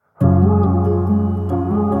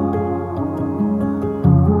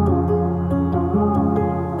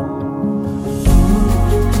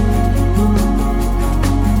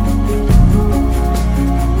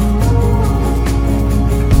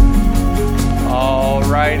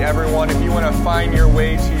everyone. If you want to find your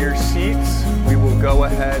way to your seats, we will go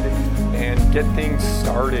ahead and get things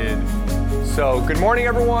started. So, good morning,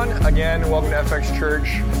 everyone. Again, welcome to FX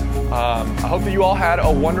Church. I hope that you all had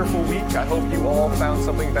a wonderful week. I hope you all found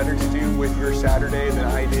something better to do with your Saturday than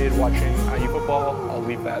I did watching IU football. I'll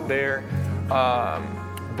leave that there.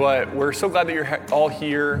 But we're so glad that you're all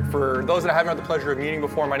here. For those that I haven't had the pleasure of meeting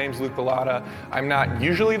before, my name is Bilotta. I'm not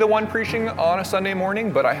usually the one preaching on a Sunday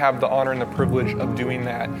morning, but I have the honor and the privilege of doing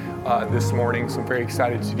that this morning, so I'm very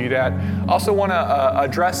excited to do that. I also want to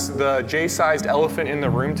address the J-sized elephant in the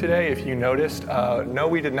room today. If you noticed, no,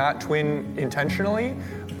 we did not twin intentionally,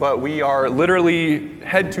 but we are literally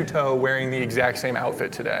head to toe wearing the exact same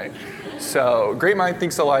outfit today. So great mind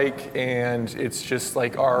thinks alike, and it's just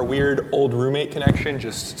like our weird old roommate connection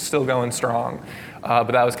just still going strong.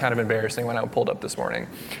 But that was kind of embarrassing when I pulled up this morning.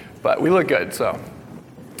 But we look good, so.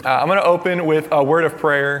 I'm going to open with a word of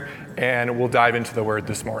prayer, and we'll dive into the word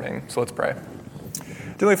this morning. So let's pray.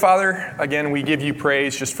 Dearly Father, again, we give you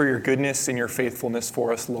praise just for your goodness and your faithfulness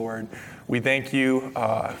for us, Lord. We thank you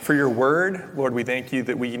for your word. Lord, we thank you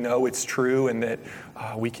that we know it's true and that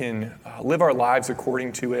we can live our lives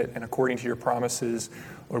according to it and according to your promises.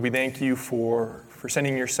 Lord, we thank you for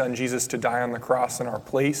sending your son Jesus to die on the cross in our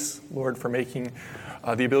place. Lord, for making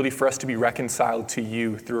the ability for us to be reconciled to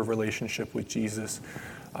you through a relationship with Jesus.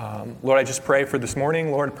 Lord, I just pray for this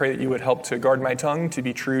morning. Lord, I pray that you would help to guard my tongue to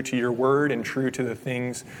be true to your word and true to the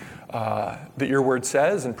things that your word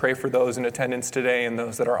says, and pray for those in attendance today and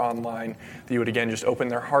those that are online, that you would again just open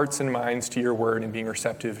their hearts and minds to your word and being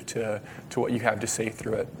receptive to what you have to say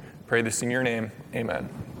through it. Pray this in your name. Amen.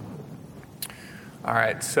 All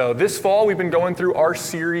right, so this fall we've been going through our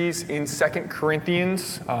series in 2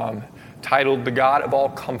 Corinthians titled The God of All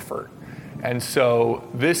Comfort. And so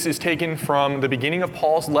this is taken from the beginning of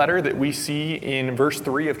Paul's letter that we see in verse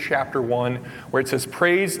 3 of chapter 1, where it says,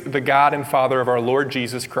 "Praise the God and Father of our Lord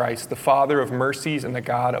Jesus Christ, the Father of mercies and the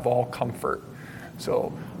God of all comfort."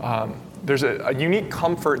 So there's a unique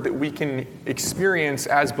comfort that we can experience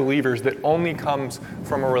as believers that only comes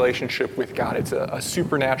from a relationship with God. It's a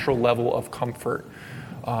supernatural level of comfort.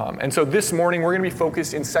 And so this morning, we're going to be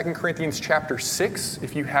focused in 2 Corinthians chapter 6.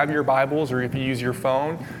 If you have your Bibles or if you use your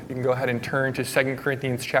phone, you can go ahead and turn to 2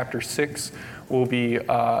 Corinthians chapter 6. We'll be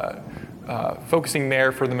focusing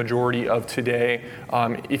there for the majority of today.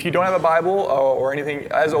 If you don't have a Bible or anything,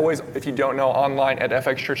 as always, if you don't know, online at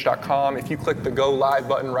fxchurch.com, if you click the Go Live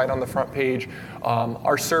button right on the front page,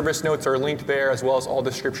 our service notes are linked there, as well as all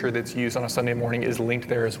the scripture that's used on a Sunday morning is linked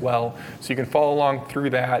there as well. So you can follow along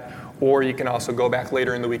through that, or you can also go back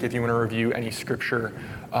later in the week if you want to review any scripture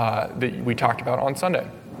that we talked about on Sunday.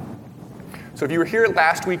 So if you were here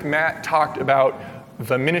last week, Matt talked about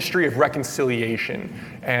the ministry of reconciliation.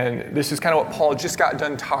 And this is kind of what Paul just got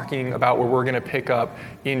done talking about, where we're going to pick up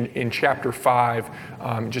in chapter 5,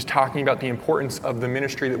 just talking about the importance of the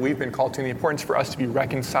ministry that we've been called to and the importance for us to be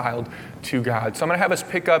reconciled to God. So I'm going to have us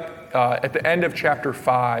pick up at the end of chapter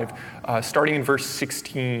 5, starting in verse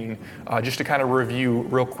 16, just to kind of review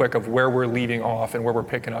real quick of where we're leaving off and where we're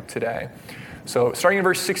picking up today. So starting in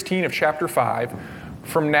verse 16 of chapter 5,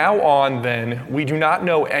 "From now on, then, we do not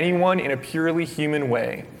know anyone in a purely human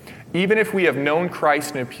way. Even if we have known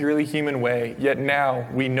Christ in a purely human way, yet now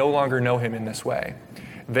we no longer know him in this way.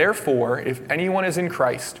 Therefore, if anyone is in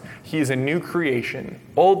Christ, he is a new creation.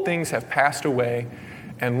 Old things have passed away,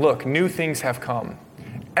 and look, new things have come.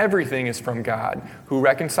 Everything is from God, who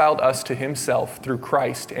reconciled us to himself through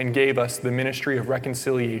Christ and gave us the ministry of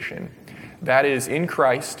reconciliation. That is, in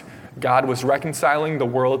Christ, God was reconciling the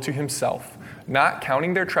world to himself, not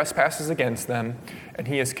counting their trespasses against them, and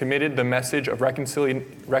he has committed the message of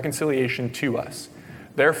reconciliation to us.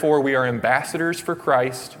 Therefore, we are ambassadors for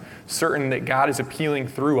Christ, certain that God is appealing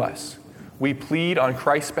through us. We plead on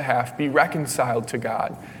Christ's behalf, be reconciled to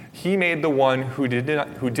God. He made the one who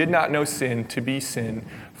did not know sin to be sin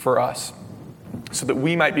for us, so that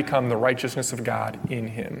we might become the righteousness of God in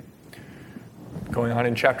him." Going on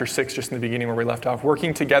in chapter 6, just in the beginning where we left off,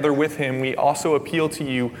 "Working together with him, we also appeal to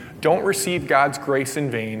you, don't receive God's grace in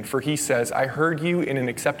vain, for he says, 'I heard you in an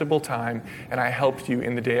acceptable time, and I helped you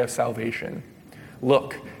in the day of salvation.'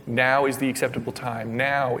 Look, now is the acceptable time.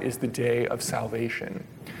 Now is the day of salvation."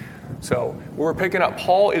 So we're picking up,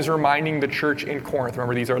 Paul is reminding the church in Corinth.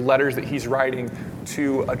 Remember, these are letters that he's writing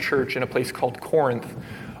to a church in a place called Corinth,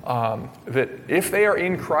 that if they are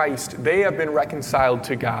in Christ, they have been reconciled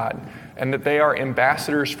to God, and that they are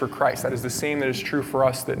ambassadors for Christ. That is the same that is true for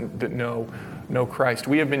us that know Christ.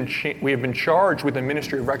 We have been charged with the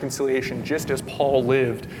ministry of reconciliation, just as Paul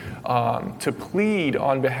lived, to plead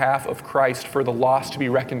on behalf of Christ for the lost to be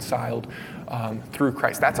reconciled through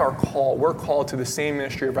Christ. That's our call. We're called to the same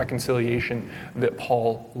ministry of reconciliation that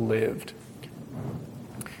Paul lived.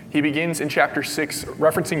 He begins in chapter 6,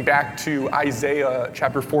 referencing back to Isaiah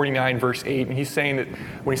chapter 49, verse 8. And he's saying that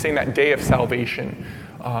when he's saying that day of salvation,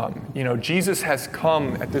 Jesus has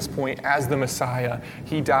come at this point as the Messiah.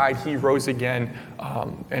 He died, he rose again.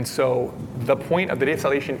 And so the point of the day of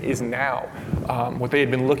salvation is now. What they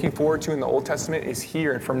had been looking forward to in the Old Testament is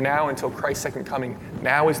here. And from now until Christ's second coming,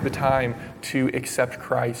 now is the time to accept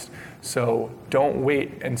Christ. So don't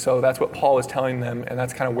wait. And so that's what Paul is telling them. And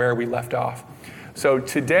that's kind of where we left off. So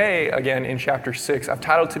today, again, in chapter 6, I've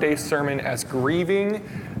titled today's sermon as Grieving,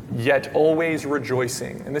 Yet Always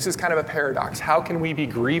Rejoicing. And this is kind of a paradox. How can we be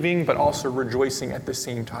grieving but also rejoicing at the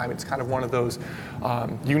same time? It's kind of one of those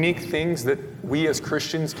unique things that we as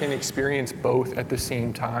Christians can experience both at the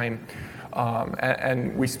same time.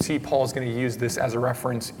 And we see Paul's going to use this as a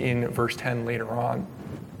reference in verse 10 later on.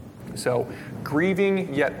 So,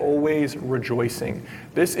 grieving yet always rejoicing.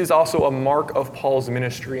 This is also a mark of Paul's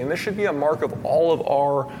ministry, and this should be a mark of all of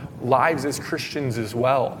our lives as Christians as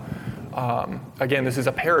well. Again, this is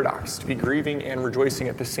a paradox, to be grieving and rejoicing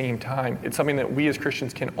at the same time. It's something that we as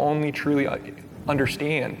Christians can only truly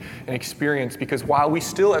understand and experience, because while we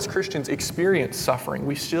still as Christians experience suffering,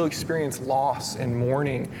 we still experience loss and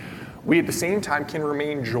mourning, we at the same time can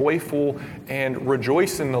remain joyful and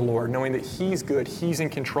rejoice in the Lord, knowing that He's good, He's in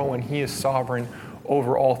control, and He is sovereign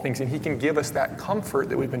over all things. And He can give us that comfort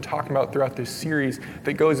that we've been talking about throughout this series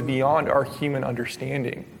that goes beyond our human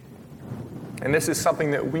understanding. And this is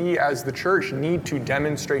something that we as the church need to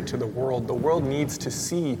demonstrate to the world. The world needs to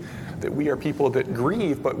see that we are people that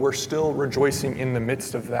grieve, but we're still rejoicing in the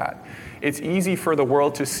midst of that. It's easy for the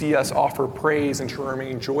world to see us offer praise and to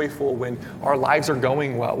remain joyful when our lives are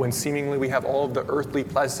going well, when seemingly we have all of the earthly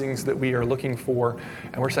blessings that we are looking for.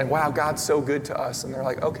 And we're saying, wow, God's so good to us. And they're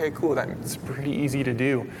like, okay, cool, that's pretty easy to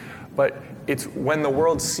do. But it's when the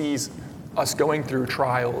world sees us going through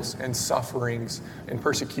trials and sufferings and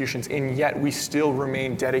persecutions, and yet we still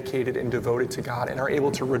remain dedicated and devoted to God and are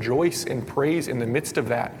able to rejoice and praise in the midst of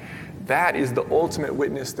that. That is the ultimate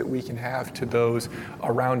witness that we can have to those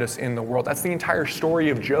around us in the world. That's the entire story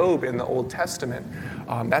of Job in the Old Testament.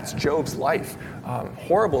 That's Job's life.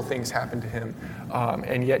 Horrible things happened to him,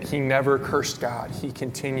 and yet he never cursed God. He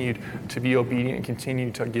continued to be obedient and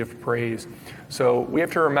continued to give praise. So we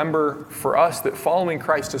have to remember for us that following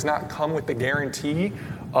Christ does not come with the guarantee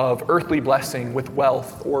of earthly blessing with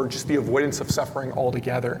wealth or just the avoidance of suffering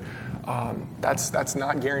altogether. That's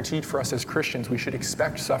not guaranteed for us as Christians. We should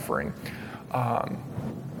expect suffering.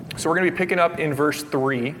 So we're going to be picking up in verse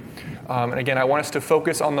 3. And again, I want us to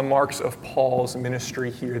focus on the marks of Paul's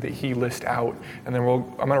ministry here that he lists out. And then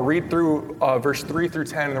I'm going to read through verse 3 through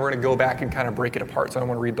 10, and then we're going to go back and kind of break it apart. So I don't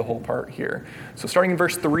want to read the whole part here. So starting in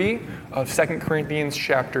verse 3 of 2 Corinthians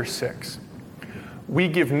chapter 6. We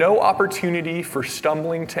give no opportunity for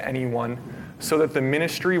stumbling to anyone, so that the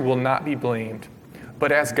ministry will not be blamed.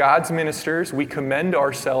 But as God's ministers, we commend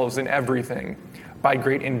ourselves in everything, by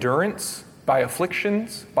great endurance, by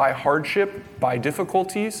afflictions, by hardship, by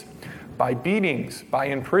difficulties, by beatings, by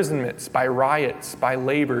imprisonments, by riots, by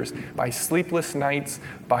labors, by sleepless nights,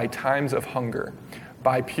 by times of hunger,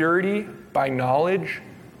 by purity, by knowledge,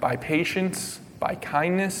 by patience, by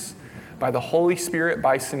kindness, by the Holy Spirit,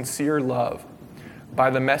 by sincere love, by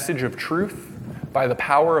the message of truth, by the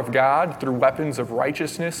power of God, through weapons of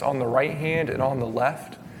righteousness on the right hand and on the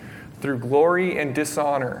left, through glory and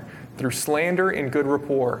dishonor, through slander and good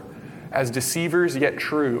rapport, as deceivers yet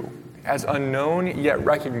true, as unknown yet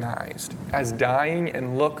recognized, as dying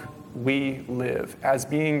and look we live, as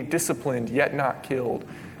being disciplined yet not killed,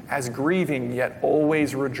 as grieving yet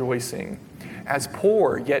always rejoicing, as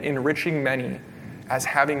poor yet enriching many, as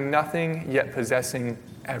having nothing yet possessing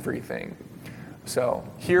everything. So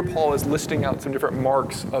here Paul is listing out some different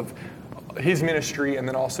marks of his ministry and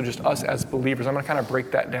then also just us as believers. I'm going to kind of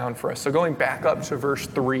break that down for us. So going back up to verse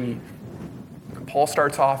 3, Paul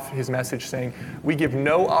starts off his message saying, we give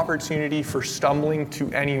no opportunity for stumbling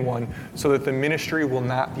to anyone so that the ministry will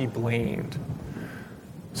not be blamed.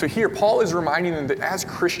 So here, Paul is reminding them that as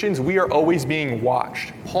Christians, we are always being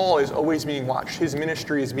watched. Paul is always being watched. His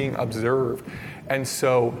ministry is being observed. And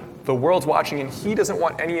so the world's watching, and he doesn't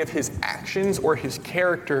want any of his actions or his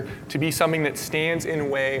character to be something that stands in the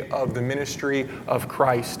way of the ministry of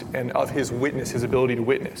Christ and of his witness, his ability to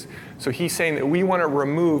witness. So he's saying that we want to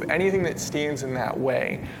remove anything that stands in that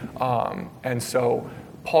way. And so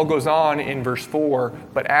Paul goes on in verse 4,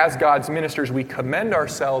 but as God's ministers, we commend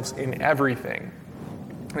ourselves in everything.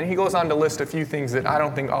 And he goes on to list a few things that I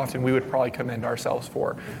don't think often we would probably commend ourselves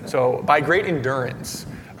for. So by great endurance.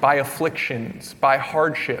 by afflictions, by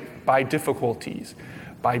hardship, by difficulties,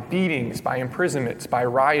 by beatings, by imprisonments, by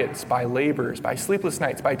riots, by labors, by sleepless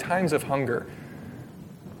nights, by times of hunger.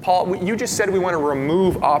 Paul, you just said we want to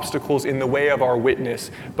remove obstacles in the way of our witness,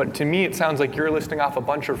 but to me it sounds like you're listing off a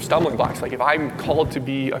bunch of stumbling blocks. Like if I'm called to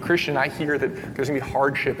be a Christian, I hear that there's going to be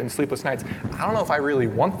hardship and sleepless nights. I don't know if I really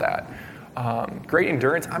want that. Great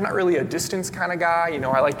endurance. I'm not really a distance kind of guy.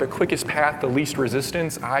 I like the quickest path, the least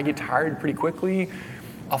resistance. I get tired pretty quickly.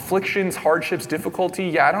 Afflictions, hardships,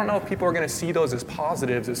 difficulty. I don't know if people are going to see those as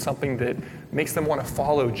positives, as something that makes them want to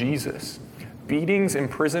follow Jesus. Beatings,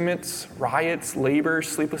 imprisonments, riots, labor,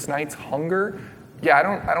 sleepless nights, hunger. I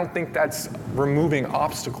don't think that's removing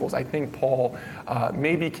obstacles. I think Paul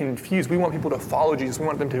may be confused. We want people to follow Jesus. We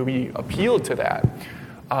want them to be appealed to that.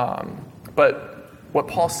 But what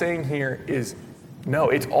Paul's saying here is,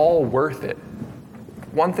 no, it's all worth it.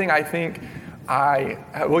 One thing I think I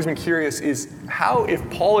have always been curious is how, if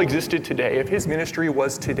Paul existed today, if his ministry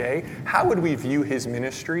was today, how would we view his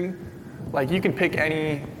ministry? Like, you can pick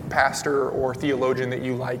any pastor or theologian that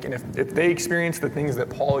you like, and if they experienced the things that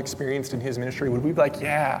Paul experienced in his ministry, would we be like,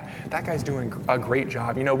 yeah, that guy's doing a great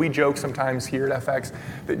job? We joke sometimes here at FX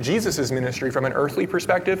that Jesus' ministry, from an earthly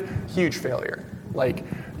perspective, huge failure. Like,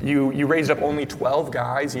 you raised up only 12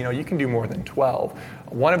 guys, you can do more than 12.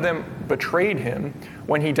 One of them betrayed him.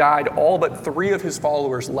 When he died, all but 3 of his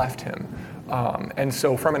followers left him. And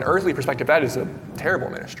so from an earthly perspective, that is a terrible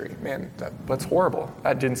ministry. Man, that's horrible.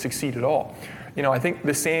 That didn't succeed at all. I think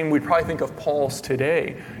the same, we'd probably think of Paul's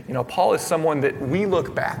today. Paul is someone that we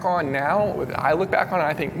look back on now, I look back on and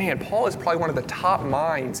I think, man, Paul is probably one of the top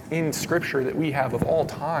minds in Scripture that we have of all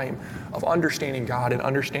time of understanding God and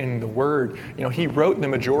understanding the Word. He wrote the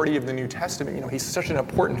majority of the New Testament. He's such an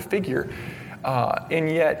important figure. And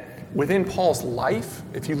yet, within Paul's life,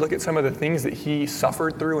 if you look at some of the things that he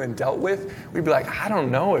suffered through and dealt with, we'd be like, I don't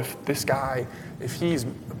know if this guy, if he's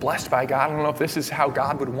blessed by God, I don't know if this is how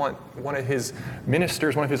God would want one of his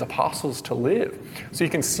ministers, one of his apostles to live. So you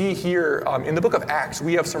can see here in the book of Acts,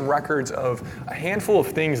 we have some records of a handful of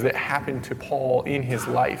things that happened to Paul in his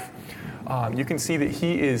life. You can see that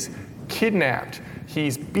he is kidnapped,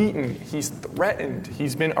 he's beaten, he's threatened,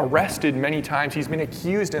 he's been arrested many times, he's been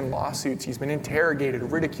accused in lawsuits, he's been interrogated,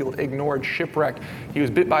 ridiculed, ignored, shipwrecked, he was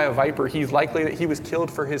bit by a viper, he's likely that he was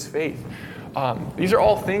killed for his faith. These are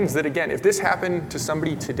all things that, again, if this happened to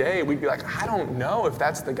somebody today, we'd be like, I don't know if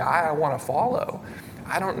that's the guy I want to follow.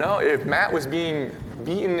 I don't know if Matt was being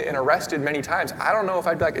beaten and arrested many times. I don't know if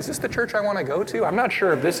I'd be like, is this the church I want to go to? I'm not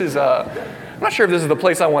sure if this is the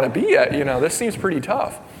place I want to be at. This seems pretty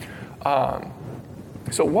tough.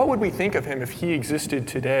 So what would we think of him if he existed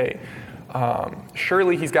today?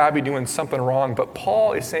 Surely he's got to be doing something wrong, but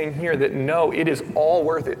Paul is saying here that no, it is all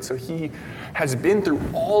worth it. So he has been through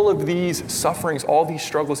all of these sufferings, all these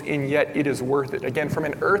struggles, and yet it is worth it. Again, from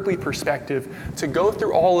an earthly perspective, to go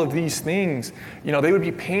through all of these things, they would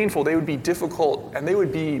be painful, they would be difficult, and they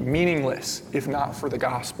would be meaningless if not for the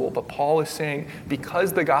gospel. But Paul is saying,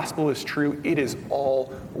 because the gospel is true, it is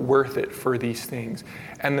all worth it for these things.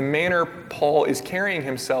 And the manner Paul is carrying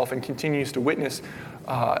himself and continues to witness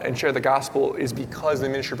and share the gospel is because the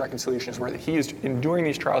ministry of reconciliation is worth it. He is enduring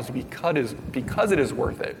these trials because it is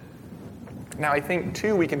worth it. Now, I think,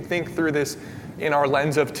 too, we can think through this in our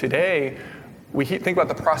lens of today. We think about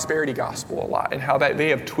the prosperity gospel a lot and how that they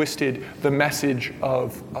have twisted the message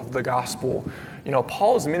of the gospel.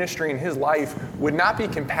 Paul's ministry in his life would not be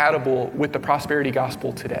compatible with the prosperity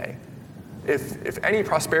gospel today. If any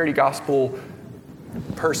prosperity gospel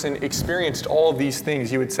person experienced all of these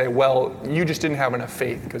things, you would say, well, you just didn't have enough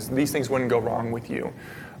faith because these things wouldn't go wrong with you.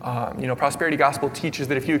 Prosperity gospel teaches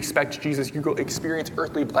that if you expect Jesus, you go experience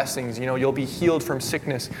earthly blessings. You'll be healed from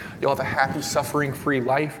sickness. You'll have a happy, suffering-free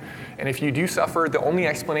life. And if you do suffer, the only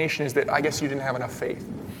explanation is that I guess you didn't have enough faith.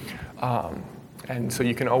 And so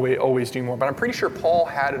you can always do more. But I'm pretty sure Paul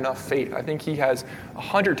had enough faith. I think he has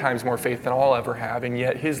 100 times more faith than I'll ever have, and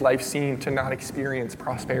yet his life seemed to not experience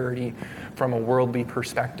prosperity from a worldly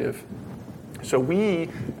perspective. So we,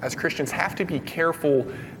 as Christians, have to be careful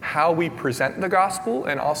how we present the gospel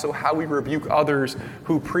and also how we rebuke others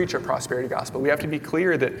who preach a prosperity gospel. We have to be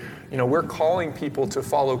clear that, we're calling people to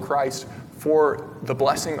follow Christ for the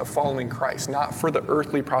blessing of following Christ, not for the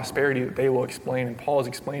earthly prosperity that they will explain. And Paul is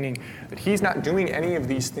explaining that he's not doing any of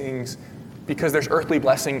these things because there's earthly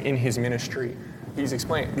blessing in his ministry. He's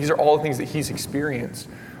explaining these are all the things that he's experienced,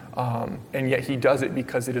 and yet he does it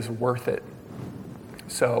because it is worth it.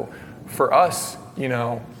 So for us,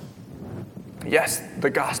 Yes, the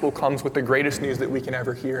gospel comes with the greatest news that we can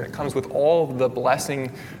ever hear, and it comes with all the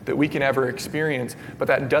blessing that we can ever experience, but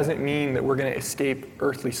that doesn't mean that we're going to escape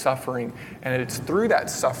earthly suffering. And it's through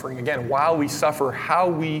that suffering, again, while we suffer, how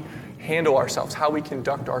we handle ourselves, how we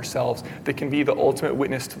conduct ourselves, that can be the ultimate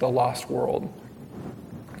witness to the lost world.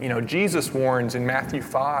 Jesus warns in Matthew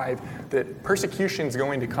 5 that persecution is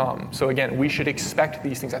going to come. So again, we should expect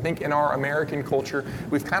these things. I think in our American culture,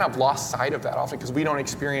 we've kind of lost sight of that often because we don't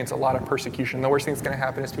experience a lot of persecution. The worst thing that's going to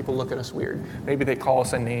happen is people look at us weird. Maybe they call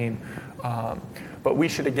us a name. But we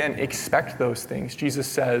should, again, expect those things. Jesus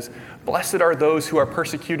says, "Blessed are those who are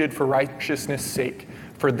persecuted for righteousness' sake,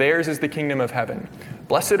 for theirs is the kingdom of heaven.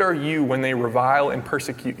 Blessed are you when they revile and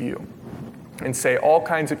persecute you, and say all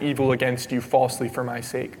kinds of evil against you falsely for my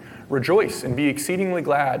sake. Rejoice and be exceedingly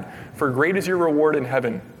glad, for great is your reward in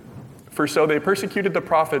heaven. For so they persecuted the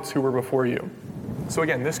prophets who were before you." So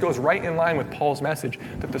again, this goes right in line with Paul's message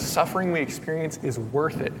that the suffering we experience is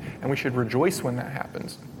worth it, and we should rejoice when that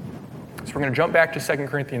happens. So we're going to jump back to 2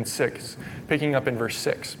 Corinthians 6, picking up in verse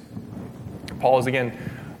 6. Paul is again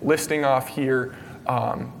listing off here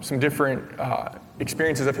some different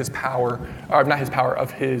experiences of his power, or not his power,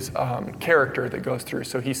 of his character that goes through.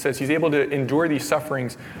 So he says he's able to endure these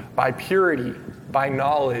sufferings by purity, by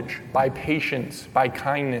knowledge, by patience, by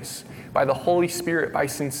kindness, by the Holy Spirit, by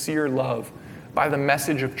sincere love, by the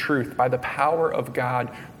message of truth, by the power of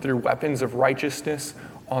God through weapons of righteousness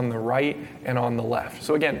on the right and on the left.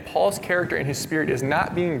 So again, Paul's character and his spirit is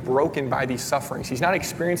not being broken by these sufferings. He's not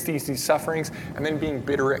experiencing these sufferings and then being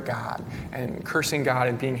bitter at God and cursing God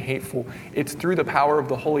and being hateful. It's through the power of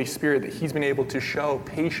the Holy Spirit that he's been able to show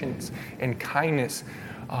patience and kindness,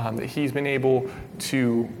 that he's been able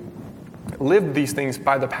to live these things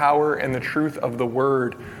by the power and the truth of the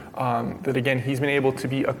word. That again, he's been able to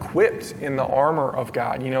be equipped in the armor of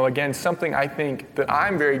God. Again, something I think that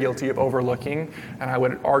I'm very guilty of overlooking, and I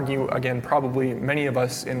would argue, again, probably many of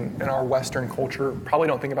us in our Western culture probably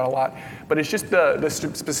don't think about a lot, but it's just the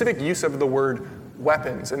specific use of the word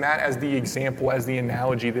weapons, and that as the example, as the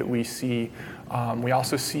analogy that we see. We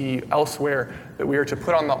also see elsewhere that we are to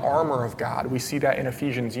put on the armor of God. We see that in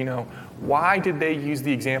Ephesians. Why did they use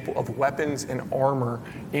the example of weapons and armor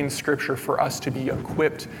in Scripture for us to be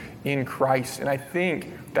equipped in Christ? And I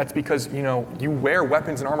think that's because, you wear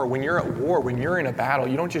weapons and armor when you're at war, when you're in a battle.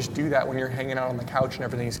 You don't just do that when you're hanging out on the couch and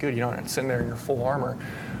everything's good. You don't sit there in your full armor.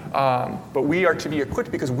 But we are to be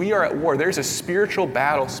equipped because we are at war. There's a spiritual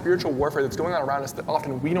battle, spiritual warfare that's going on around us that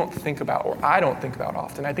often we don't think about, or I don't think about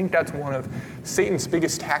often. I think that's one of Satan's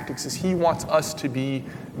biggest tactics, is he wants us to be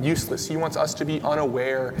useless. He wants us to be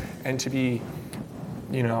unaware and to be,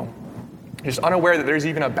 just unaware that there's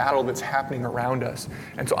even a battle that's happening around us.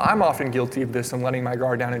 And so I'm often guilty of this and letting my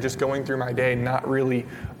guard down and just going through my day not really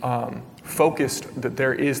focused that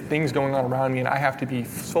there is things going on around me, and I have to be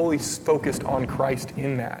fully focused on Christ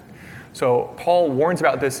in that. So Paul warns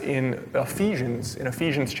about this in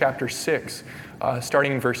Ephesians chapter 6,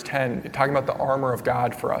 starting in verse 10, talking about the armor of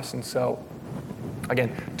God for us. And so,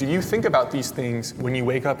 again, do you think about these things when you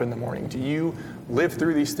wake up in the morning? Do you live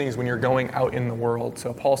through these things when you're going out in the world?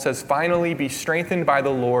 So Paul says, "Finally, be strengthened by the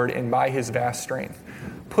Lord and by his vast strength.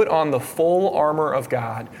 Put on the full armor of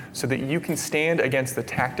God so that you can stand against the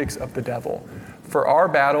tactics of the devil. For our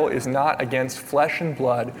battle is not against flesh and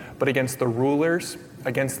blood, but against the rulers,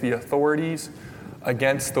 against the authorities,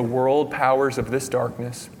 against the world powers of this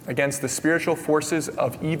darkness, against the spiritual forces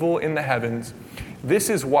of evil in the heavens. This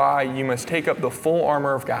is why you must take up the full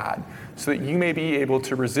armor of God, so that you may be able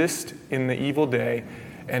to resist in the evil day,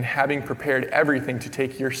 and having prepared everything to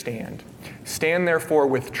take your stand. Stand therefore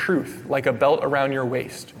with truth like a belt around your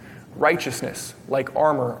waist, righteousness like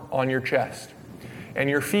armor on your chest, and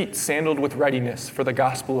your feet sandaled with readiness for the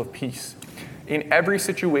gospel of peace. In every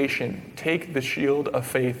situation, take the shield of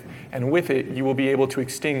faith, and with it you will be able to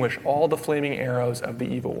extinguish all the flaming arrows of the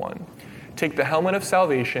evil one. Take the helmet of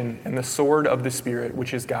salvation and the sword of the Spirit,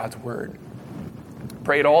 which is God's word.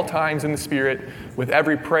 Pray at all times in the Spirit with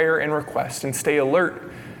every prayer and request, and stay alert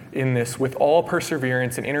in this with all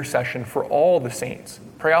perseverance and intercession for all the saints.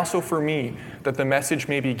 Pray also for me, that the message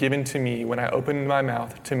may be given to me when I open my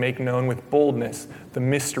mouth to make known with boldness the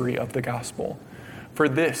mystery of the gospel. For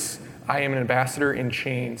this I am an ambassador in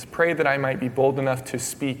chains. Pray that I might be bold enough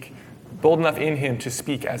in him to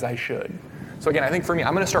speak as I should." So again, I think for me,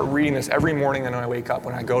 I'm going to start reading this every morning when I wake up,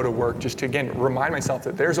 when I go to work, just to, again, remind myself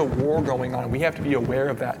that there's a war going on. We have to be aware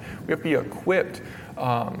of that. We have to be equipped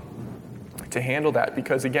to handle that,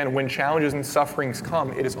 because again, when challenges and sufferings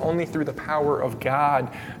come, it is only through the power of God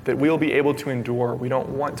that we'll be able to endure. We don't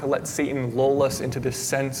want to let Satan lull us into this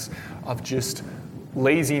sense of just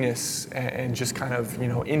laziness and just kind of,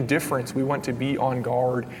 indifference. We want to be on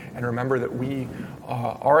guard and remember that we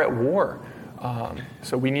are at war.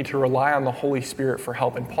 So we need to rely on the Holy Spirit for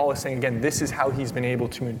help. And Paul is saying, again, this is how he's been able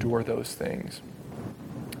to endure those things.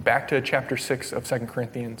 Back to chapter 6 of 2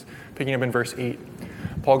 Corinthians, picking up in verse 8.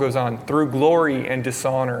 Paul goes on, through glory and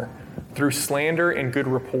dishonor, through slander and good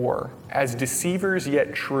rapport, as deceivers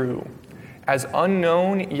yet true, as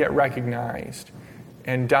unknown yet recognized,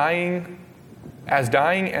 and dying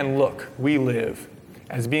and look, we live,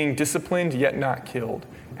 as being disciplined yet not killed,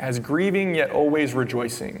 as grieving yet always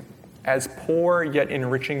rejoicing, as poor yet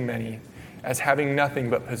enriching many, as having nothing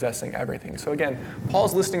but possessing everything. So again,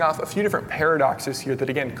 Paul's listing off a few different paradoxes here that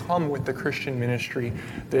again come with the Christian ministry,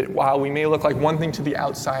 that while we may look like one thing to the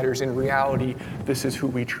outsiders, in reality, this is who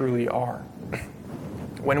we truly are.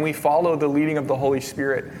 When we follow the leading of the Holy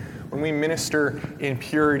Spirit, when we minister in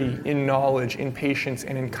purity, in knowledge, in patience,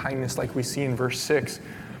 and in kindness, like we see in verse 6,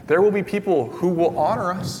 there will be people who will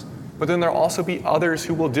honor us, but then there'll also be others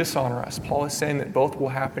who will dishonor us. Paul is saying that both will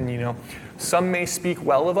happen, Some may speak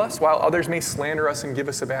well of us, while others may slander us and give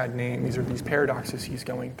us a bad name. These are these paradoxes he's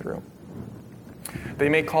going through. They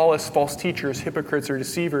may call us false teachers, hypocrites, or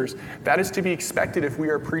deceivers. That is to be expected if we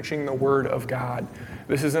are preaching the word of God.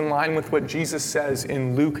 This is in line with what Jesus says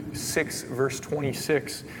in Luke 6, verse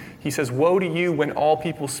 26. He says, woe to you when all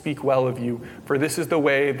people speak well of you, for this is the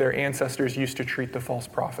way their ancestors used to treat the false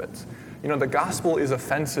prophets. The gospel is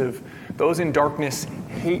offensive. Those in darkness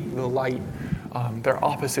hate the light. They're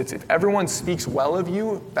opposites. If everyone speaks well of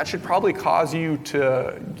you, that should probably cause you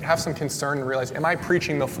to have some concern and realize, am I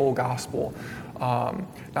preaching the full gospel?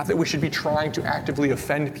 Not that we should be trying to actively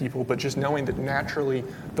offend people, but just knowing that naturally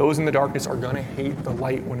those in the darkness are going to hate the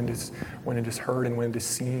light when it is heard and when it is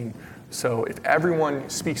seen. So if everyone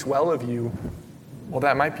speaks well of you, well,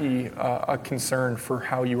 that might be a concern for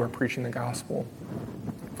how you are preaching the gospel.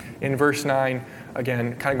 In verse 9,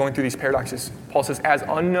 again, kind of going through these paradoxes, Paul says, as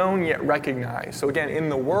unknown yet recognized. So again, in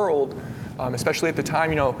the world, especially at the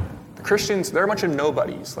time, the Christians, they're a bunch of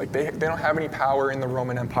nobodies. Like they don't have any power in the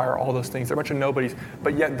Roman Empire, all those things. They're a bunch of nobodies,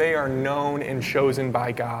 but yet they are known and chosen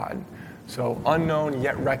by God. So unknown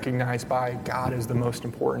yet recognized by God is the most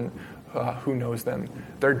important who knows them.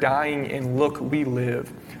 They're dying and look, we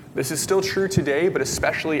live. This is still true today, but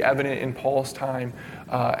especially evident in Paul's time.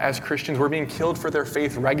 As Christians, we're being killed for their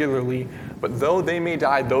faith regularly, but though they may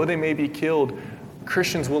die, though they may be killed,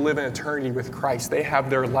 Christians will live in eternity with Christ. They have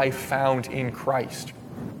their life found in Christ.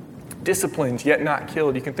 Disciplined, yet not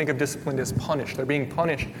killed. You can think of disciplined as punished. They're being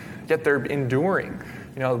punished, yet they're enduring.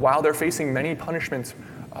 While they're facing many punishments,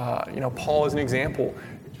 Paul is an example,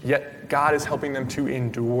 yet God is helping them to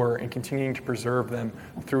endure and continuing to preserve them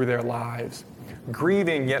through their lives.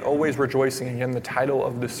 Grieving, yet always rejoicing. Again, the title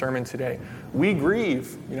of the sermon today. We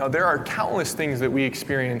grieve. There are countless things that we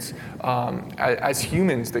experience as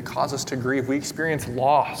humans that cause us to grieve. We experience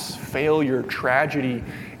loss, failure, tragedy,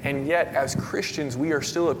 and yet as Christians, we are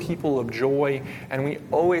still a people of joy, and we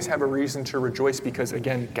always have a reason to rejoice because,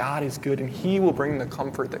 again, God is good, and He will bring the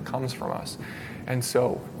comfort that comes from us. And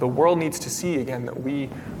so the world needs to see, again, that we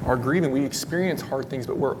are grieving. We experience hard things,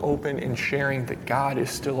 but we're open in sharing that God is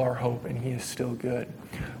still our hope and He is still good.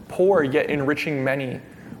 Poor, yet enriching many.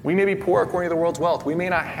 We may be poor according to the world's wealth. We may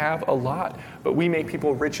not have a lot, but we make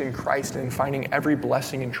people rich in Christ and finding every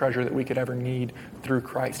blessing and treasure that we could ever need through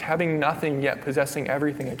Christ. Having nothing, yet possessing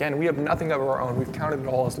everything. Again, we have nothing of our own. We've counted it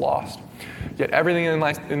all as lost. Yet everything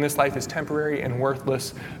in this life is temporary and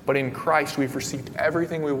worthless, but in Christ we've received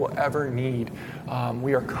everything we will ever need.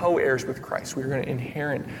 We are co-heirs with Christ. We are going to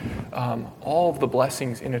inherit all of the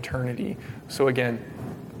blessings in eternity. So again,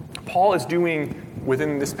 Paul is doing,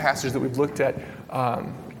 within this passage that we've looked at,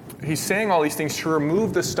 he's saying all these things to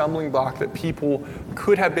remove the stumbling block that people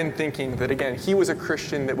could have been thinking that, again, he was a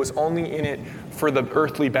Christian that was only in it for the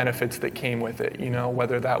earthly benefits that came with it,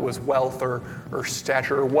 whether that was wealth or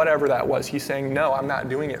stature or whatever that was. He's saying, no, I'm not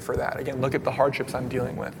doing it for that. Again, look at the hardships I'm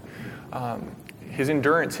dealing with. His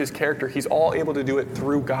endurance, his character, he's all able to do it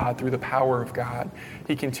through God, through the power of God.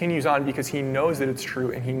 He continues on because he knows that it's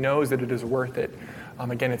true and he knows that it is worth it.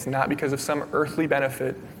 Again, it's not because of some earthly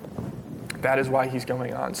benefit. That is why he's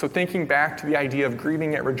going on. So thinking back to the idea of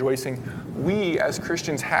grieving yet rejoicing, we as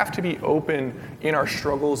Christians have to be open in our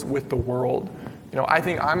struggles with the world. I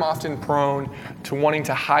think I'm often prone to wanting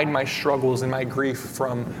to hide my struggles and my grief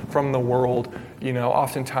from the world.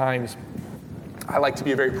 Oftentimes I like to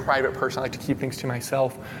be a very private person. I like to keep things to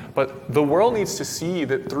myself. But the world needs to see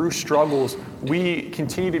that through struggles, we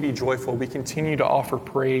continue to be joyful. We continue to offer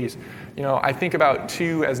praise. I think about,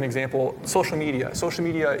 too, as an example, social media. Social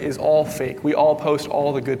media is all fake. We all post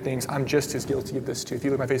all the good things. I'm just as guilty of this, too. If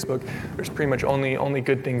you look at my Facebook, there's pretty much only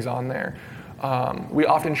good things on there. We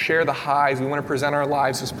often share the highs. We want to present our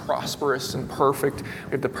lives as prosperous and perfect.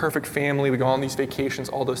 We have the perfect family. We go on these vacations,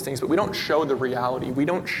 all those things, but we don't show the reality. We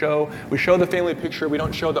show the family picture. We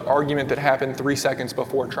don't show the argument that happened 3 seconds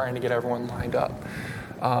before trying to get everyone lined up.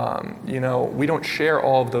 We don't share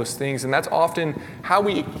all of those things, and that's often how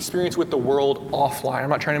we experience with the world offline. I'm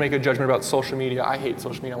not trying to make a judgment about social media. I hate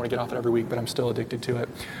social media. I want to get off it every week, but I'm still addicted to it.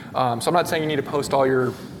 So I'm not saying you need to post all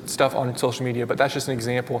your stuff on social media, but that's just an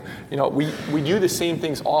example. We do the same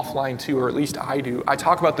things offline too, or at least I do. I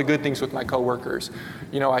talk about the good things with my coworkers.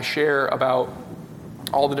 I share about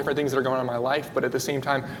all the different things that are going on in my life, but at the same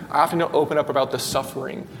time, I often don't open up about the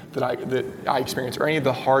suffering that I experience or any of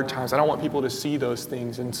the hard times. I don't want people to see those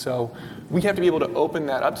things, and so we have to be able to open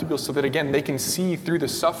that up to people so that, again, they can see through the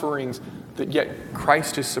sufferings that yet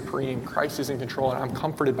Christ is supreme, Christ is in control, and I'm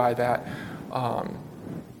comforted by that.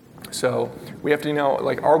 So we have to know,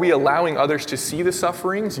 are we allowing others to see the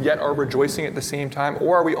sufferings, yet are rejoicing at the same time,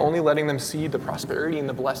 or are we only letting them see the prosperity and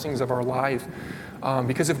the blessings of our life?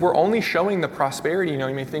 Because if we're only showing the prosperity, you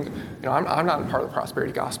may think, I'm not a part of the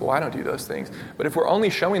prosperity gospel. I don't do those things. But if we're only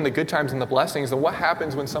showing the good times and the blessings, then what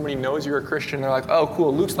happens when somebody knows you're a Christian? And they're like, oh,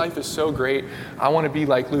 cool, Luke's life is so great. I want to be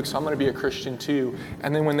like Luke, so I'm going to be a Christian too.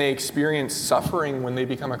 And then when they experience suffering when they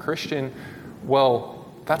become a Christian, well,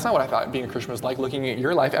 that's not what I thought being a Christian was like. Looking at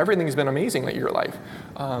your life, everything's been amazing at your life.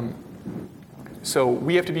 So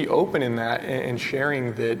we have to be open in that and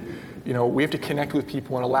sharing that, we have to connect with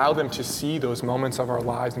people and allow them to see those moments of our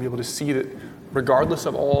lives and be able to see that regardless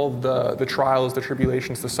of all the trials, the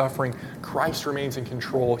tribulations, the suffering, Christ remains in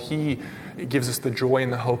control. He gives us the joy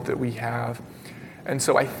and the hope that we have. And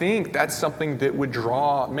so I think that's something that would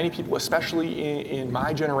draw many people, especially in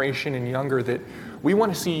my generation and younger, that we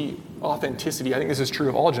want to see authenticity. I think this is true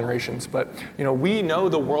of all generations, but we know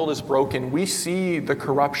the world is broken. We see the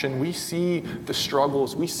corruption. We see the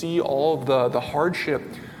struggles. We see all of the hardship,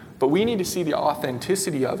 but we need to see the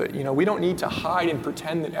authenticity of it. We don't need to hide and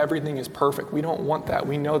pretend that everything is perfect. We don't want that.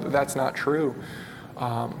 We know that that's not true.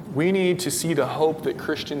 We need to see the hope that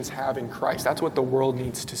Christians have in Christ. That's what the world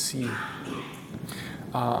needs to see.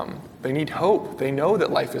 They need hope. They know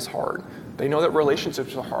that life is hard. They know that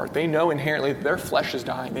relationships are hard. They know inherently that their flesh is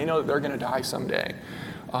dying. They know that they're going to die someday.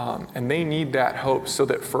 And they need that hope, so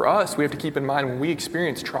that for us, we have to keep in mind when we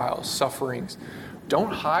experience trials, sufferings,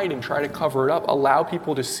 don't hide and try to cover it up. Allow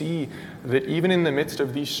people to see that even in the midst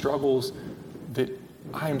of these struggles, that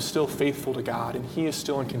I am still faithful to God and He is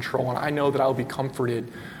still in control, and I know that I'll be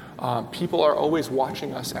comforted. People are always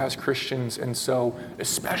watching us as Christians, and so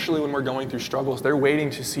especially when we're going through struggles, they're waiting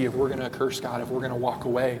to see if we're going to curse God, if we're going to walk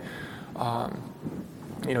away.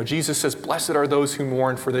 Jesus says, "Blessed are those who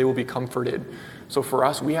mourn, for they will be comforted." So for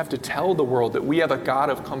us, we have to tell the world that we have a God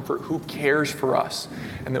of comfort who cares for us,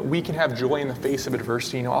 and that we can have joy in the face of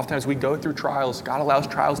adversity. Oftentimes we go through trials. God allows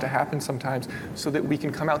trials to happen sometimes so that we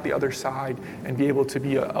can come out the other side and be able to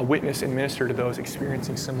be a witness and minister to those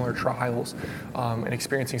experiencing similar trials and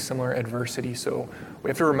experiencing similar adversity. So we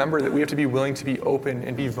have to remember that we have to be willing to be open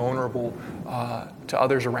and be vulnerable to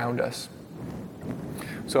others around us.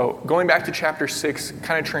 So going back to chapter 6,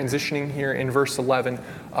 kind of transitioning here in verse 11,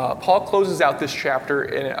 Paul closes out this chapter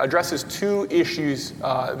and addresses two issues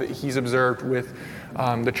that he's observed with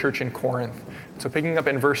the church in Corinth. So picking up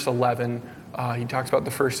in verse 11, he talks about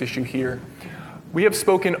the first issue here. "We have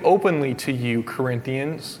spoken openly to you,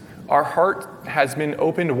 Corinthians. Our heart has been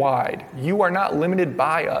opened wide. You are not limited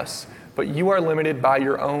by us, but you are limited by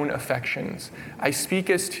your own affections. I speak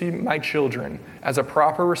as to my children. As a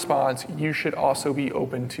proper response, you should also be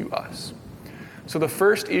open to us." So the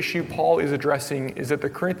first issue Paul is addressing is that the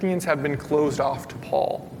Corinthians have been closed off to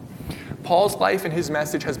Paul. Paul's life and his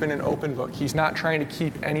message has been an open book. He's not trying to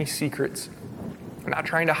keep any secrets, not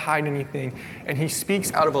trying to hide anything. And he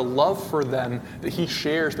speaks out of a love for them that he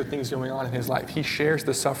shares the things going on in his life. He shares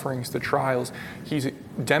the sufferings, the trials. He's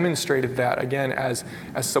demonstrated that, again, as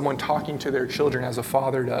someone talking to their children, as a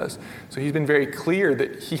father does. So he's been very clear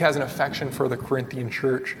that he has an affection for the Corinthian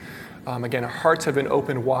church. Again, our hearts have been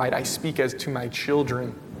opened wide. I speak as to my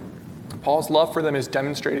children. Paul's love for them is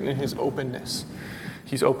demonstrated in his openness.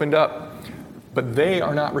 He's opened up. But they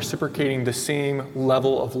are not reciprocating the same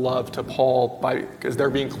level of love to Paul because they're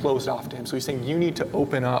being closed off to him. So he's saying, you need to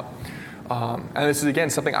open up. And this is, again,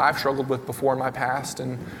 something I've struggled with before in my past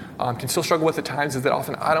and can still struggle with at times, is that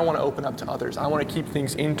often I don't want to open up to others. I want to keep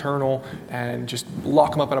things internal and just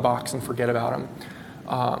lock them up in a box and forget about them.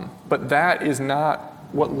 But that is not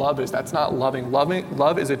what love is. That's not loving.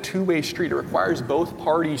 Love is a two-way street. It requires both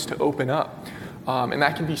parties to open up. And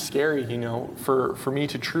that can be scary, for me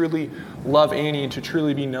to truly love Annie and to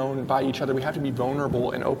truly be known by each other. We have to be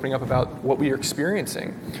vulnerable and opening up about what we are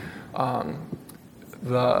experiencing.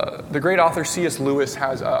 The great author C.S. Lewis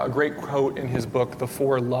has a great quote in his book, The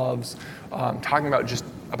Four Loves, talking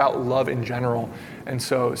about love in general. And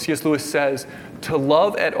so C.S. Lewis says, "To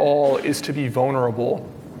love at all is to be vulnerable.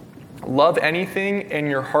 Love anything and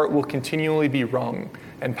your heart will continually be wrung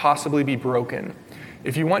and possibly be broken.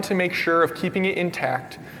 If you want to make sure of keeping it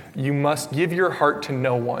intact, you must give your heart to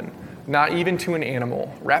no one, not even to an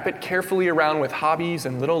animal. Wrap it carefully around with hobbies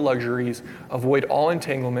and little luxuries. Avoid all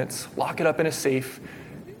entanglements. Lock it up in a safe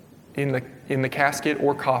in the casket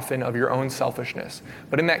or coffin of your own selfishness.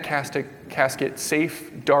 But in that casket,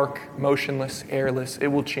 safe, dark, motionless, airless, it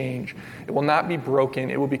will change. It will not be broken.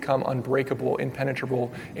 It will become unbreakable,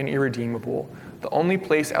 impenetrable, and irredeemable. The only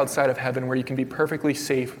place outside of heaven where you can be perfectly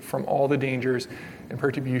safe from all the dangers and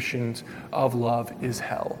perturbations of love is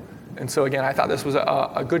hell." And so again, I thought this was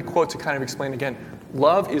a good quote to kind of explain again,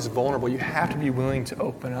 love is vulnerable. You have to be willing to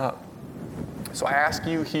open up. So I ask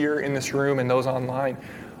you here in this room and those online,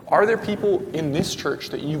 are there people in this church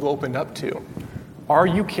that you've opened up to? Are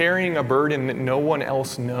you carrying a burden that no one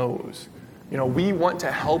else knows? We want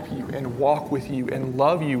to help you and walk with you and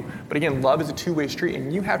love you. But again, love is a two-way street,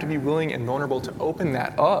 and you have to be willing and vulnerable to open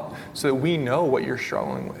that up so that we know what you're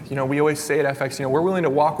struggling with. We always say at FX, we're willing to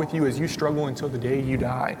walk with you as you struggle until the day you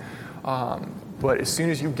die. But as soon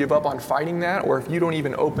as you give up on fighting that, or if you don't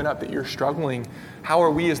even open up that you're struggling, how are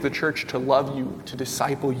we as the church to love you, to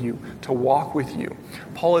disciple you, to walk with you?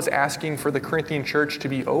 Paul is asking for the Corinthian church to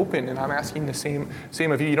be open, and I'm asking the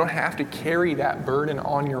same of you. You don't have to carry that burden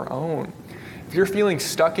on your own. If you're feeling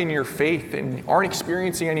stuck in your faith and aren't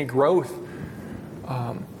experiencing any growth,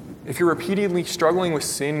 if you're repeatedly struggling with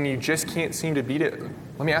sin and you just can't seem to beat it,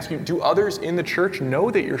 let me ask you, do others in the church know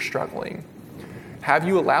that you're struggling? Have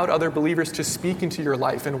you allowed other believers to speak into your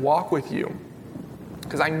life and walk with you?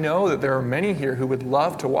 Because I know that there are many here who would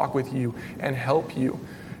love to walk with you and help you.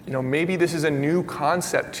 Maybe this is a new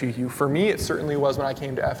concept to you. For me, it certainly was when I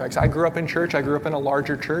came to FX. I grew up in church. I grew up in a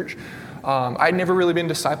larger church. I'd never really been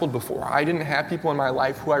discipled before. I didn't have people in my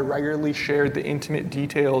life who I regularly shared the intimate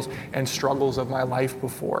details and struggles of my life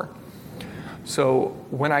before. So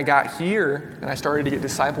when I got here and I started to get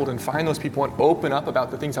discipled and find those people and open up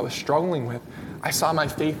about the things I was struggling with, I saw my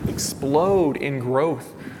faith explode in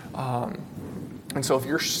growth. And so if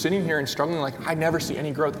you're sitting here and struggling like, I never see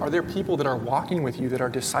any growth, are there people that are walking with you, that are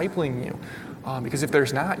discipling you? Because if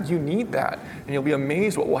there's not, you need that. And you'll be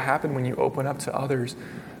amazed what will happen when you open up to others.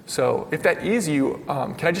 So if that is you,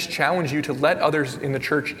 can I just challenge you to let others in the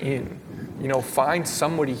church in? Find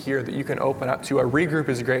somebody here that you can open up to. A regroup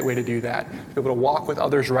is a great way to do that. To be able to walk with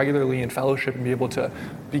others regularly in fellowship and be able to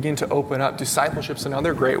begin to open up. Discipleship's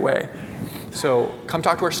another great way. So come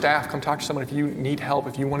talk to our staff. Come talk to someone if you need help,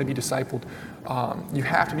 if you want to be discipled. You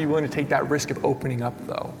have to be willing to take that risk of opening up,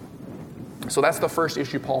 though. So that's the first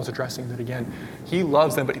issue Paul's addressing, that again, he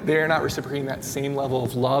loves them, but they're not reciprocating that same level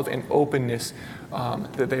of love and openness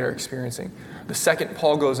that they are experiencing. The second,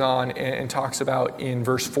 Paul goes on and talks about in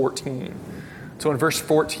verse 14. So in verse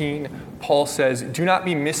 14, Paul says, "Do not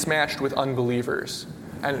be mismatched with unbelievers."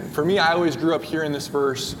 And for me, I always grew up hearing this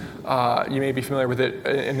verse. You may be familiar with it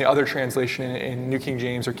in the other translation in New King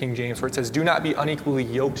James or King James, where it says, "Do not be unequally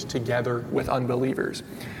yoked together with unbelievers."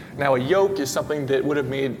 Now, a yoke is something that would have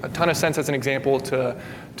made a ton of sense as an example to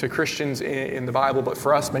Christians in the Bible, but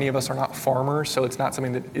for us, many of us are not farmers, so it's not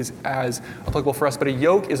something that is as applicable for us. But a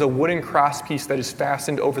yoke is a wooden cross piece that is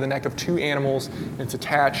fastened over the neck of two animals, and it's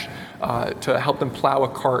attached to help them plow a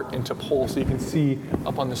cart and to pull. So you can see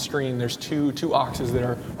up on the screen, there's two oxes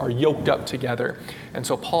that are yoked up together. And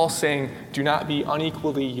so Paul's saying, do not be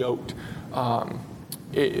unequally yoked.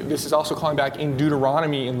 This is also calling back in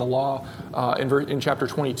Deuteronomy in the law, in chapter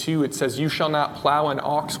 22, it says, "You shall not plow an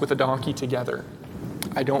ox with a donkey together."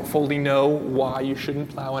 I don't fully know why you shouldn't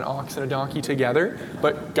plow an ox and a donkey together,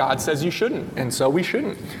 but God says you shouldn't, and so we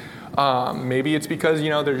shouldn't. Maybe it's because,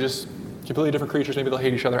 they're just completely different creatures. Maybe they'll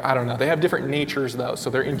hate each other. I don't know. They have different natures, though, so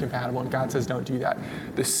they're incompatible, and God says don't do that.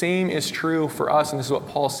 The same is true for us, and this is what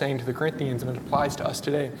Paul's saying to the Corinthians, and it applies to us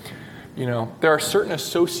today. There are certain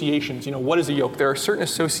associations. What is a yoke? There are certain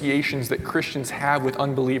associations that Christians have with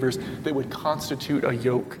unbelievers that would constitute a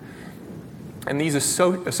yoke. And these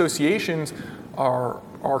associations are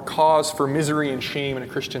are cause for misery and shame in a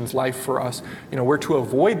Christian's life for us, we're to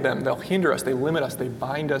avoid them. They'll hinder us, they limit us, they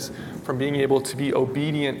bind us from being able to be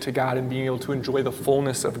obedient to God and being able to enjoy the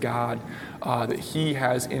fullness of God that He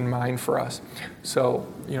has in mind for us. So,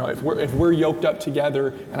 if we're yoked up together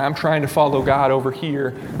and I'm trying to follow God over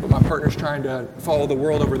here, but my partner's trying to follow the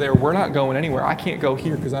world over there, we're not going anywhere. I can't go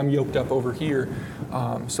here because I'm yoked up over here.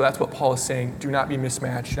 So that's what Paul is saying. Do not be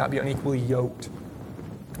mismatched, do not be unequally yoked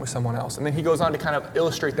with someone else. And then he goes on to kind of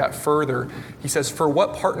illustrate that further. He says, for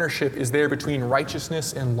what partnership is there between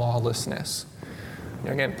righteousness and lawlessness?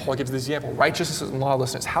 Again, Paul gives this example, righteousness and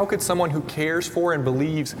lawlessness. How could someone who cares for and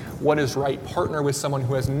believes what is right partner with someone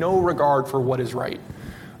who has no regard for what is right?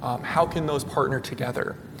 How can those partner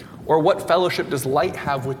together? Or what fellowship does light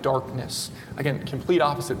have with darkness? Again, complete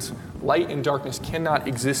opposites. Light and darkness cannot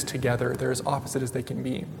exist together. They're as opposite as they can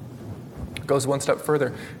be. It goes one step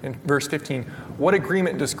further in verse 15. What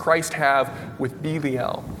agreement does Christ have with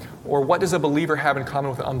Belial? Or what does a believer have in common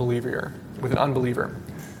with an unbeliever?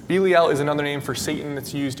 Belial is another name for Satan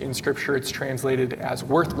that's used in Scripture. It's translated as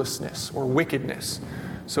worthlessness or wickedness.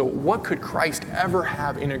 So what could Christ ever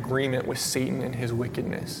have in agreement with Satan and his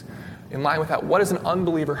wickedness? In line with that, what does an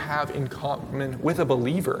unbeliever have in common with a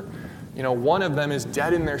believer? One of them is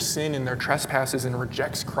dead in their sin and their trespasses and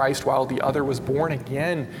rejects Christ, while the other was born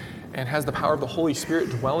again and has the power of the Holy Spirit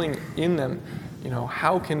dwelling in them.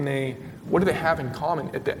 What do they have in common?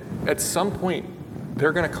 At some point,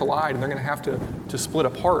 they're going to collide and they're going to have to split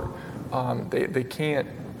apart. They can't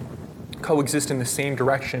coexist in the same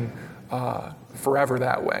direction forever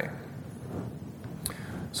that way.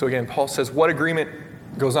 So again, Paul says, what agreement,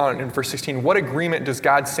 goes on in verse 16, what agreement does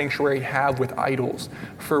God's sanctuary have with idols?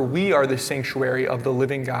 For we are the sanctuary of the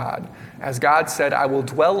living God. As God said, I will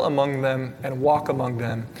dwell among them and walk among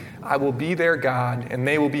them. I will be their God and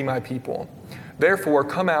they will be my people. Therefore,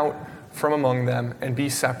 come out from among them and be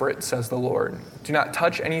separate, says the Lord. Do not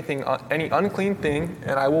touch any unclean thing,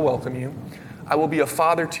 and I will welcome you. I will be a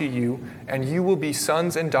father to you, and you will be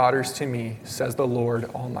sons and daughters to me, says the Lord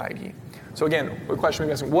Almighty. So again, the question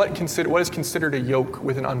we're asking, what is considered a yoke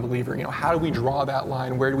with an unbeliever? How do we draw that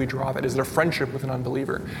line? Where do we draw that? Is it a friendship with an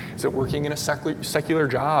unbeliever? Is it working in a secular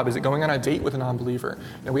job? Is it going on a date with an unbeliever?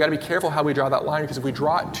 We got to be careful how we draw that line, because if we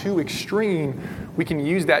draw it too extreme, we can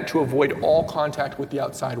use that to avoid all contact with the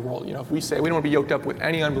outside world. If we say we don't want to be yoked up with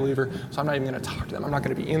any unbeliever, so I'm not even going to talk to them. I'm not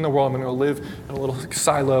going to be in the world. I'm going to live in a little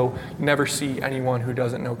silo, never see anyone who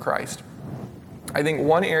doesn't know Christ. I think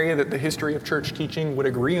one area that the history of church teaching would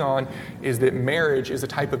agree on is that marriage is a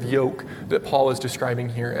type of yoke that Paul is describing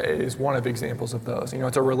here. It is one of examples of those.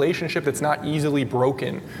 It's a relationship that's not easily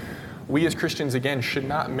broken. We as Christians, again, should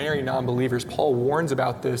not marry non-believers. Paul warns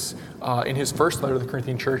about this in his first letter to the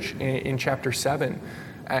Corinthian church in chapter 7.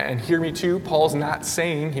 And hear me too, Paul's not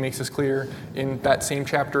saying, he makes this clear in that same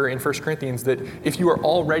chapter in 1 Corinthians, that if you are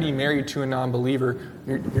already married to a non-believer,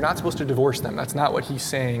 you're not supposed to divorce them. That's not what he's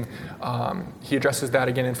saying. He addresses that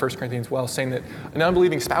again in 1 Corinthians well, saying that an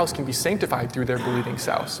unbelieving spouse can be sanctified through their believing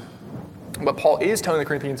spouse. But Paul is telling the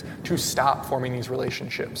Corinthians to stop forming these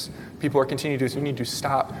relationships. People are continuing to do this. You need to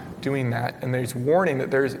stop doing that. And there's warning that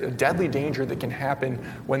there's a deadly danger that can happen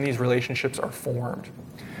when these relationships are formed.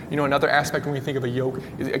 Another aspect when we think of a yoke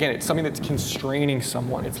is, again, it's something that's constraining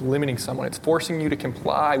someone. It's limiting someone. It's forcing you to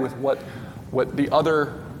comply with what the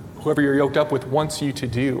other, whoever you're yoked up with, wants you to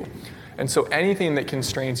do. And so anything that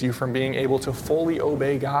constrains you from being able to fully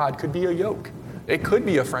obey God could be a yoke. It could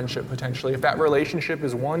be a friendship, potentially, if that relationship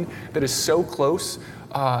is one that is so close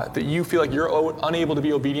that you feel like you're unable to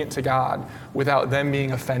be obedient to God without them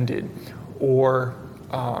being offended,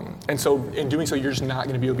 and so in doing so, you're just not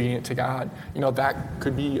going to be obedient to God. That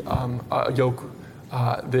could be a yoke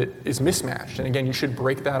that is mismatched. And again, you should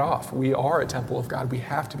break that off. We are a temple of God. We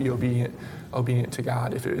have to be obedient to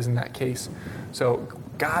God if it is in that case. So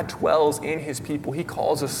God dwells in his people. He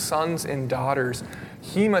calls us sons and daughters.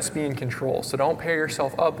 He must be in control. So don't pair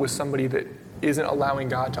yourself up with somebody that isn't allowing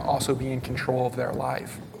God to also be in control of their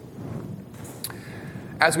life.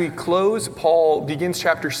 As we close, Paul begins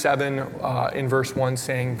chapter 7 in verse 1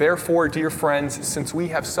 saying, "Therefore, dear friends, since we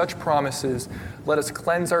have such promises, let us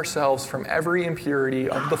cleanse ourselves from every impurity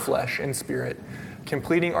of the flesh and spirit,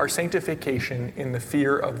 completing our sanctification in the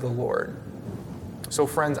fear of the Lord." So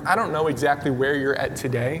friends, I don't know exactly where you're at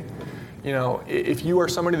today. If you are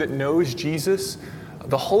somebody that knows Jesus,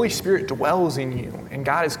 the Holy Spirit dwells in you, and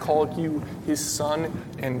God has called you his son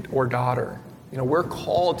or daughter. We're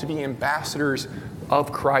called to be ambassadors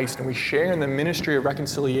of Christ, and we share in the ministry of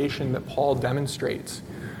reconciliation that Paul demonstrates.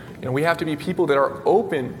 We have to be people that are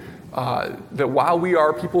open That while we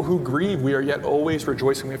are people who grieve, we are yet always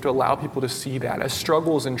rejoicing. We have to allow people to see that. As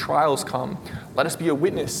struggles and trials come, let us be a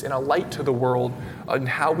witness and a light to the world on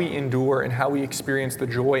how we endure and how we experience the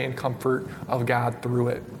joy and comfort of God through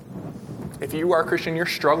it. If you are a Christian, you're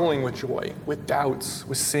struggling with joy, with doubts,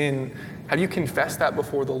 with sin. Have you confessed that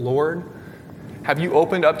before the Lord? Have you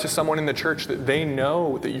opened up to someone in the church that they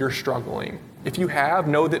know that you're struggling? If you have,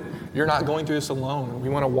 know that you're not going through this alone. We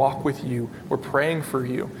want to walk with you. We're praying for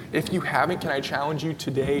you. If you haven't, can I challenge you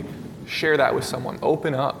today? Share that with someone.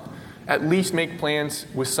 Open up. At least make plans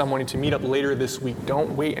with someone to meet up later this week.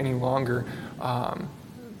 Don't wait any longer.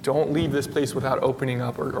 Don't leave this place without opening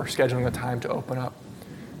up or scheduling a time to open up.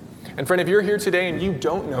 And friend, if you're here today and you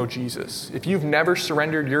don't know Jesus, if you've never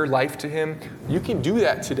surrendered your life to him, you can do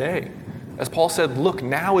that today. As Paul said, look,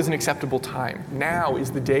 now is an acceptable time. Now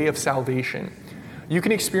is the day of salvation. You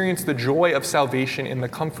can experience the joy of salvation in the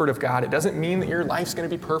comfort of God. It doesn't mean that your life's going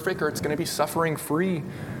to be perfect or it's going to be suffering-free,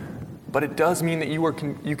 but it does mean that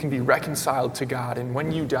you can be reconciled to God. And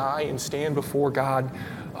when you die and stand before God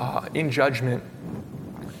in judgment,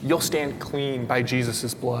 you'll stand clean by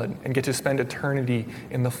Jesus' blood and get to spend eternity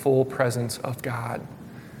in the full presence of God.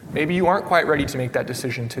 Maybe you aren't quite ready to make that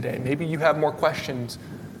decision today. Maybe you have more questions.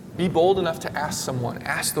 Be bold enough to ask someone.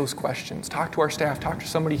 Ask those questions. Talk to our staff. Talk to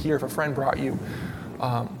somebody here if a friend brought you.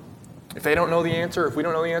 If they don't know the answer, if we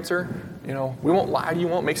don't know the answer, we won't lie to you,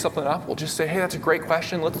 won't make something up. We'll just say, hey, that's a great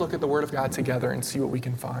question. Let's look at the Word of God together and see what we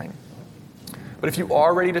can find. But if you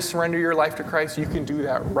are ready to surrender your life to Christ, you can do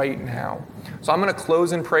that right now. So I'm going to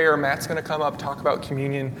close in prayer. Matt's going to come up, talk about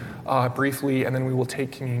communion briefly, and then we will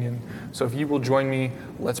take communion. So if you will join me,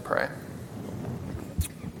 let's pray.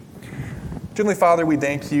 Heavenly Father, we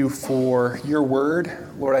thank you for your word.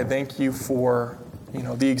 Lord, I thank you for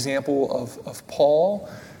the example of Paul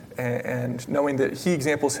and knowing that he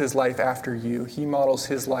examples his life after you. He models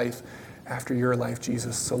his life after your life,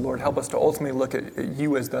 Jesus. So Lord, help us to ultimately look at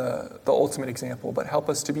you as the ultimate example, but help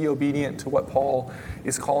us to be obedient to what Paul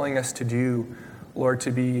is calling us to do. Lord,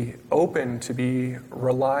 to be open, to be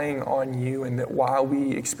relying on you, and that while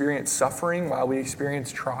we experience suffering, while we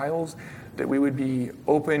experience trials, that we would be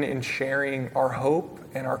open in sharing our hope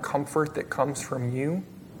and our comfort that comes from you.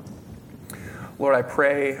 Lord, I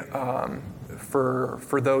pray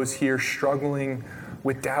for those here struggling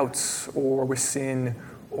with doubts or with sin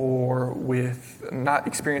or with not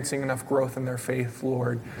experiencing enough growth in their faith,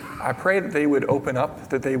 Lord. I pray that they would open up,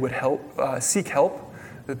 that they would seek help,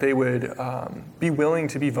 that they would be willing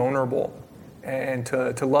to be vulnerable and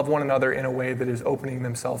to love one another in a way that is opening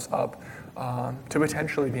themselves up to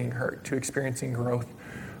potentially being hurt, to experiencing growth.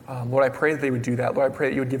 Lord, I pray that they would do that. Lord, I pray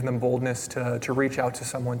that you would give them boldness to reach out to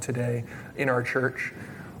someone today in our church.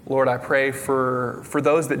 Lord, I pray for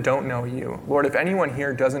those that don't know you. Lord, if anyone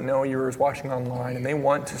here doesn't know you or is watching online and they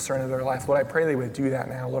want to surrender their life, Lord, I pray they would do that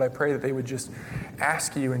now. Lord, I pray that they would just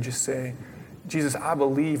ask you and just say, Jesus, I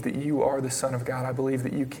believe that you are the Son of God. I believe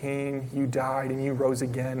that you came, you died, and you rose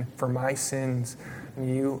again for my sins.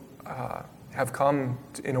 And you have come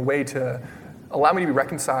in a way to allow me to be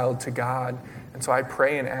reconciled to God. And so I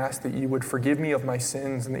pray and ask that you would forgive me of my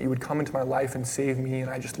sins and that you would come into my life and save me. And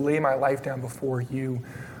I just lay my life down before you.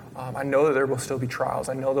 I know that there will still be trials.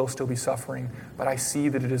 I know there will still be suffering, but I see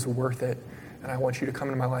that it is worth it. And I want you to come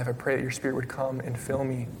into my life. I pray that your Spirit would come and fill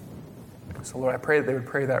me. So Lord, I pray that they would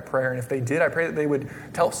pray that prayer. And if they did, I pray that they would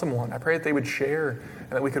tell someone. I pray that they would share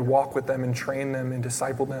and that we could walk with them and train them and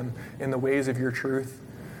disciple them in the ways of your truth.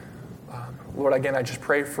 Lord, again, I just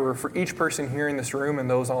pray for each person here in this room and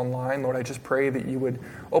those online. Lord, I just pray that you would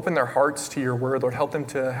open their hearts to your word. Lord, help them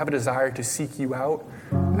to have a desire to seek you out.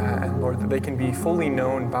 And Lord, that they can be fully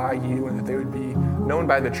known by you and that they would be known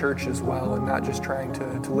by the church as well, and not just trying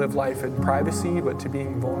to live life in privacy, but to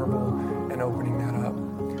being vulnerable and opening that up.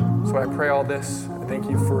 So I pray all this. I thank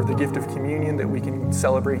you for the gift of communion that we can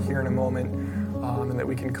celebrate here in a moment. And that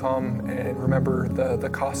we can come and remember the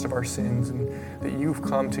cost of our sins, and that you've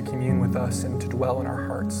come to commune with us and to dwell in our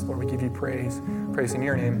hearts. Lord, we give you praise in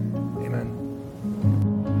your name.